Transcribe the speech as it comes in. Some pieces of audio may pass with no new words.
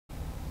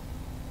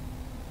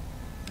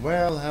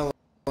Well, hello,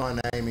 my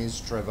name is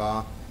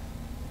Trevor,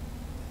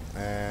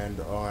 and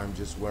I'm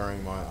just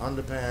wearing my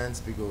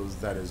underpants because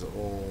that is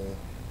all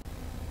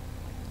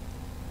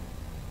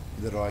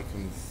that I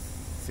can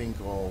think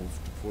of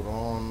to put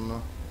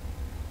on.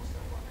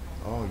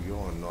 Oh,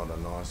 you're not a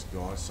nice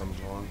guy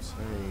sometimes.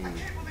 Hey,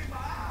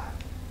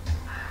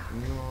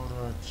 not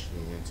a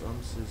chance.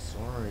 I'm so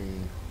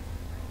sorry.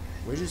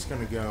 We're just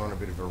gonna go on a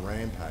bit of a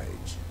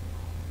rampage.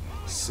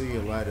 See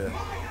you later,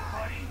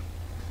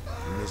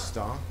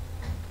 mister.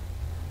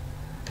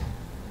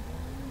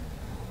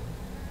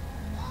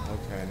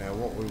 Okay, now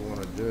what we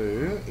want to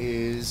do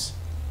is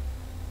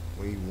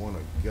we want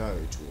to go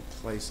to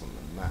a place on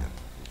the map,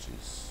 which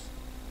is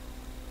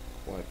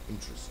quite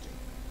interesting.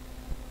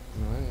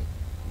 Right,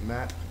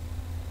 map,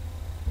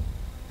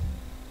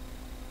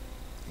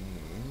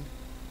 and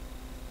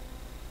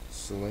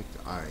select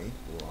A,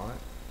 right?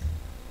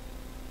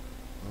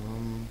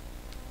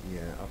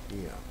 Yeah, up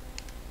here.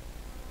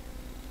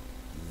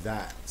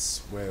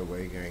 That's where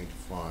we're going to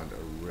find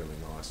a really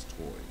nice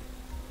toy.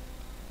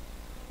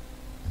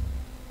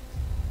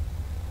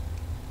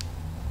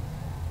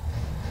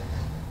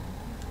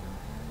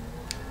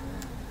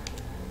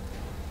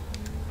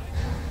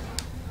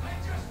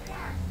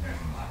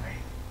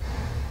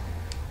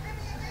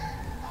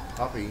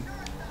 Puppy.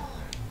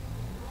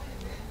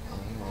 Oh,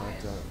 I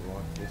don't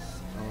like this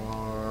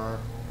car.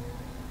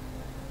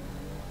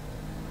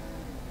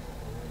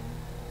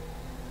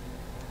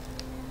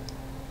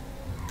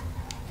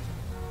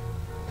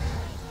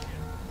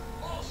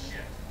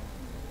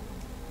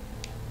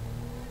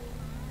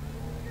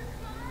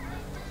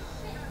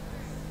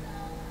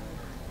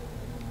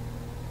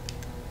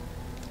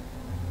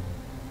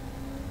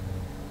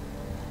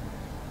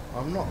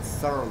 I'm not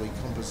thoroughly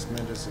compass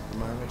mentis at the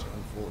moment,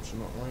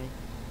 unfortunately.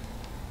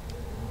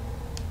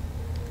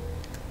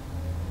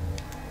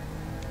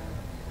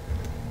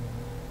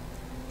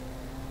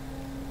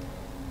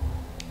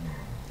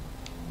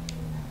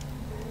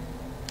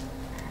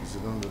 Is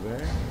it under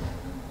there?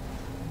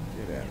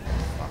 Get out of the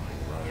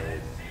fucking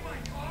road.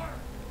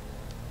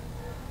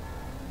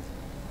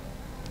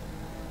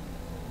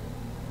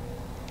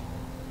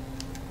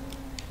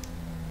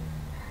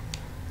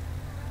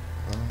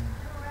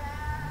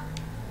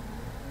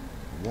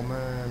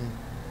 Woman.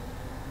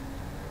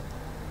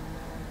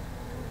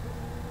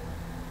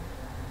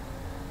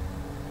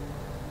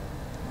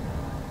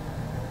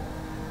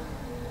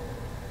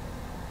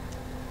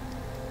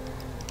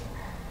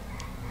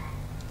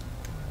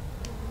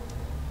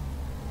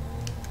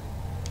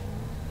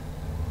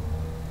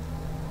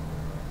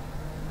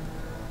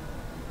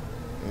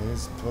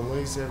 There's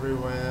police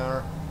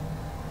everywhere.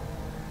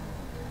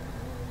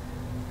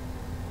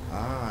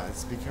 Ah,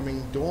 it's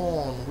becoming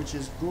dawn, which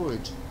is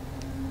good.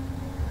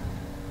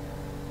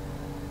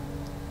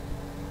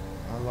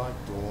 I like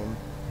dawn.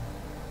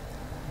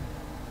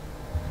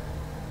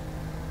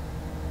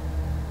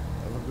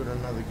 Have I got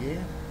another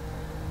gear?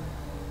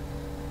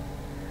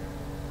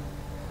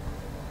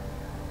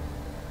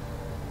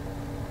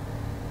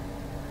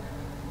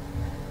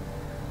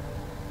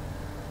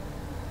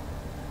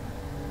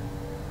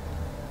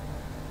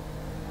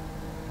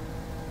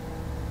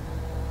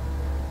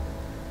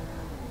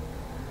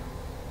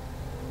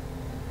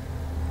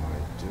 I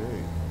do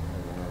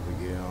have another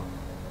gear.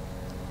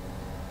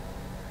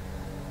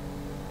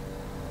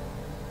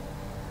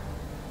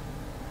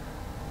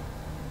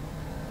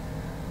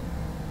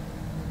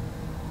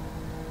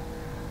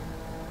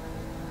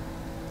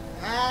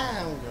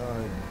 I'm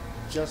gonna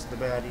just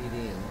about eat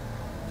in.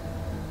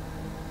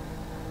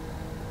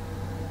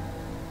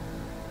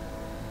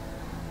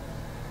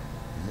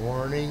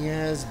 Morning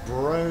has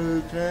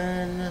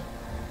broken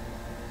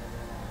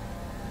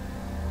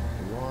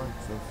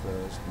like the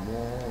first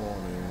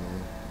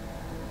morning.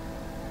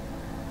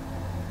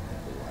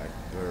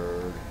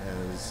 Blackbird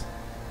has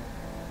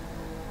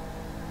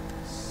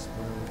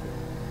spoken.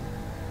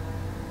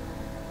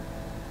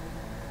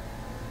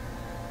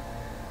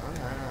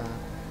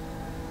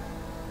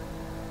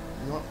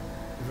 Not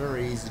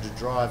very easy to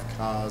drive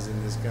cars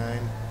in this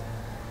game.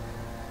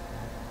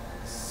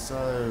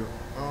 So,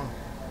 I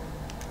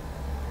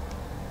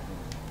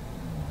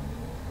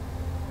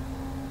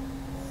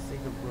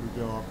think I've got to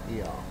go up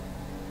here.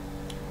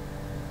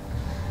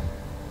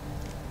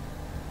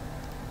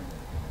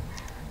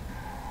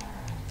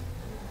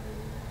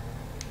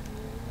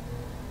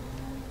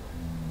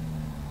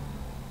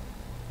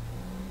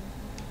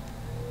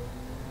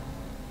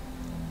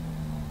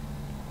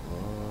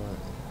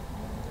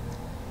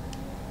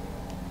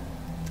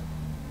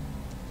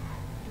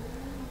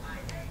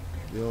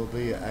 There'll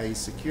be a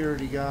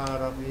security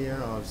guard up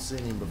here. I've seen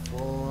him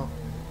before. I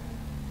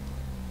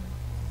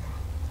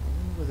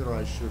wonder whether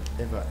I should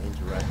ever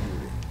interact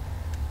with him.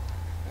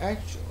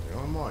 Actually,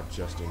 I might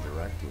just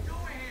interact with him.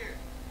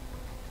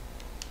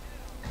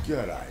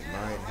 G'day,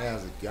 mate.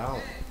 How's it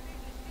going?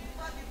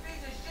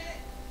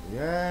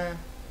 Yeah?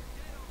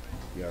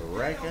 You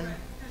reckon?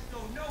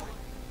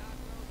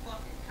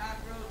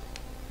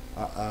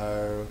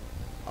 Uh-oh.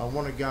 I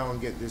want to go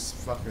and get this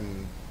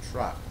fucking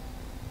truck.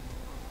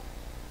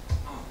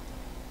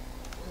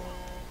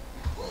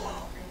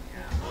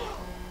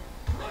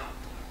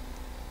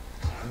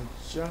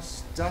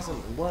 just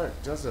doesn't work,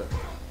 does it?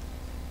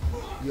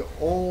 You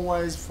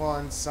always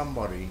find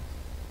somebody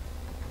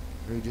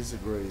who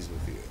disagrees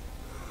with you.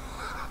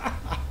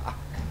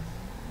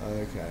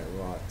 Okay,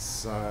 right,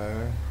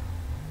 so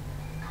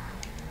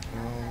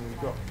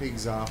we've got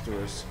pigs after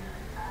us.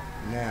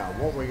 Now,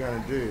 what we're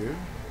going to do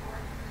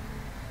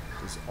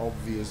is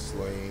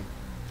obviously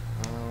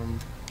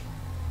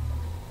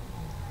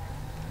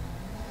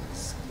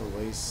it's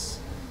police.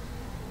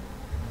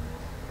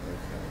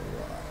 Okay,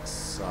 right,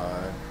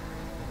 so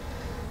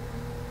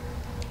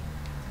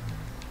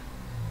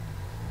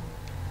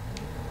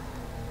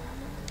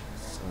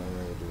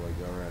do I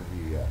go around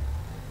here yet?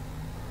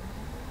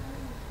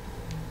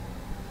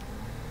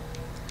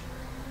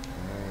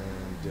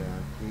 And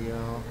down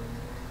here.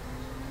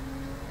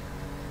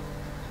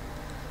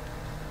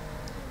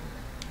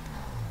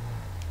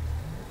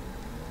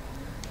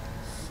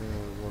 So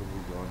what have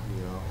we got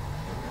here?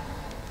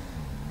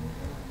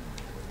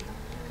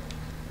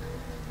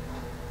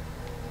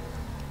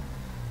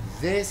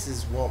 This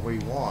is what we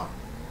want.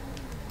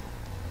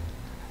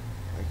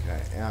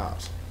 Okay,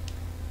 out.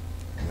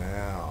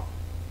 Now,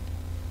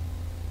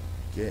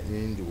 getting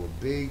into a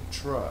big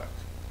truck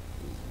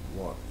is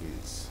what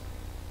is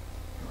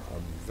a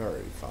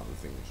very fun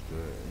thing to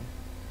do.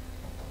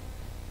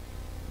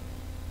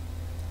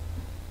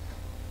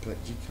 But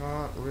you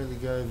can't really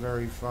go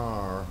very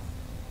far.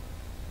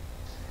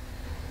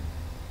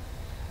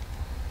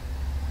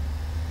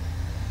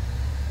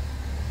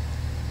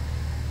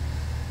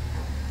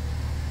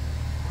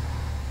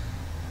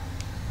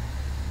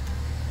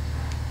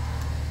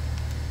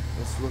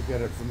 Let's look at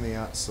it from the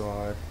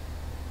outside.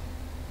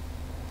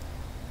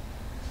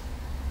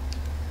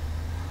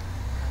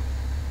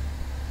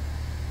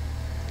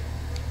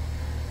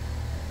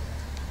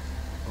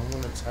 I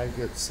want to take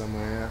it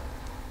somewhere,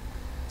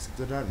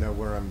 except I don't know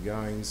where I'm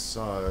going,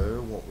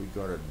 so what we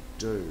got to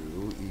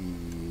do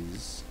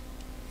is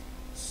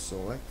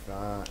select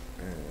that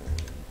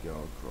and go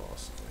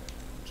across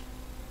and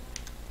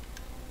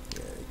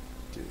yeah,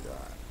 do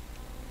that.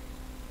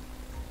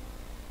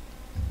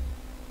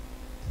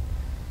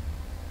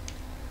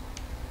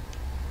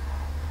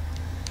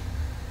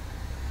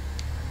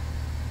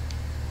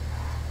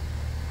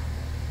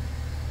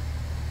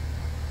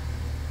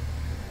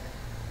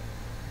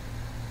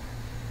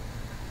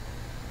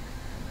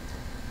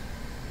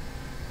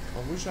 I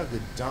wish I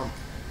could dump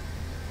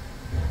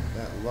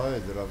that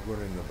load that I've got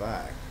in the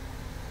back.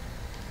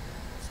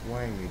 It's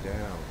weighing me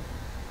down.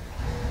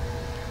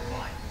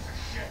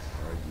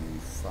 Oh, you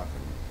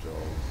fucking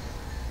dog.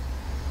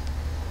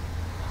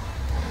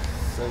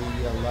 See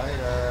you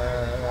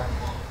later.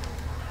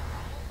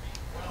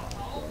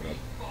 Oh,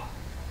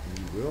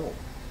 you will.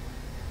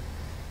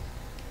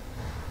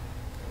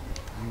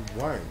 You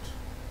won't.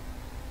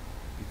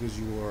 Because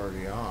you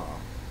already are.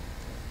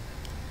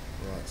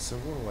 Right, so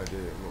what do?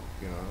 Look,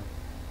 you know,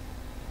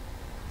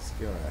 let's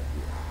go out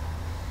here.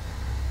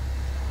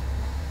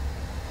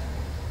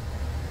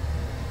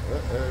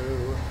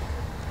 Uh-oh.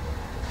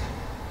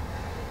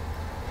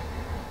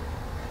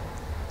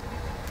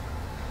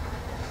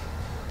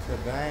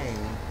 Kabang.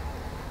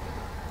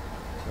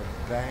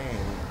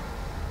 Kabang.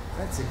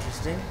 That's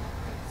interesting.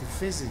 The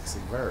physics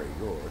are very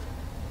good.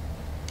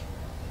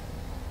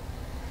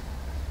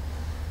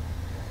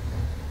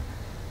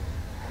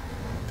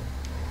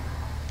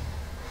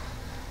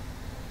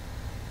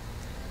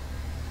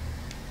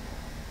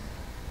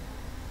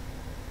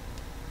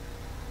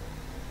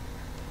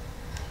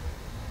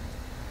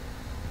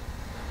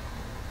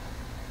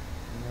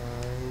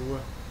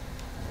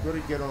 Got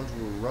to get onto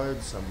a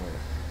road somewhere.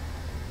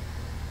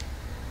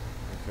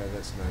 Okay,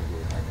 that's no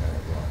good. Okay,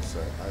 right, so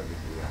over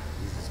here.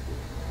 This is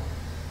good.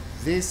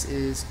 This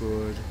is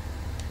good.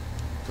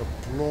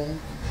 Kaplonk.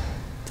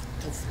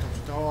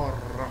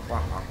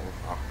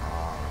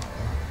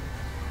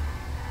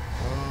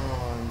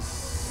 Oh, I'm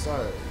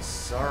so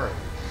sorry.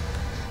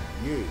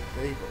 You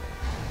people.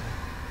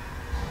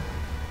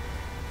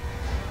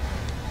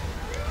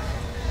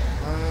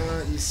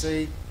 You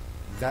see,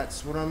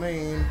 that's what I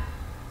mean.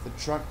 The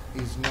truck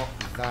is not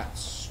that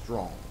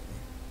strong.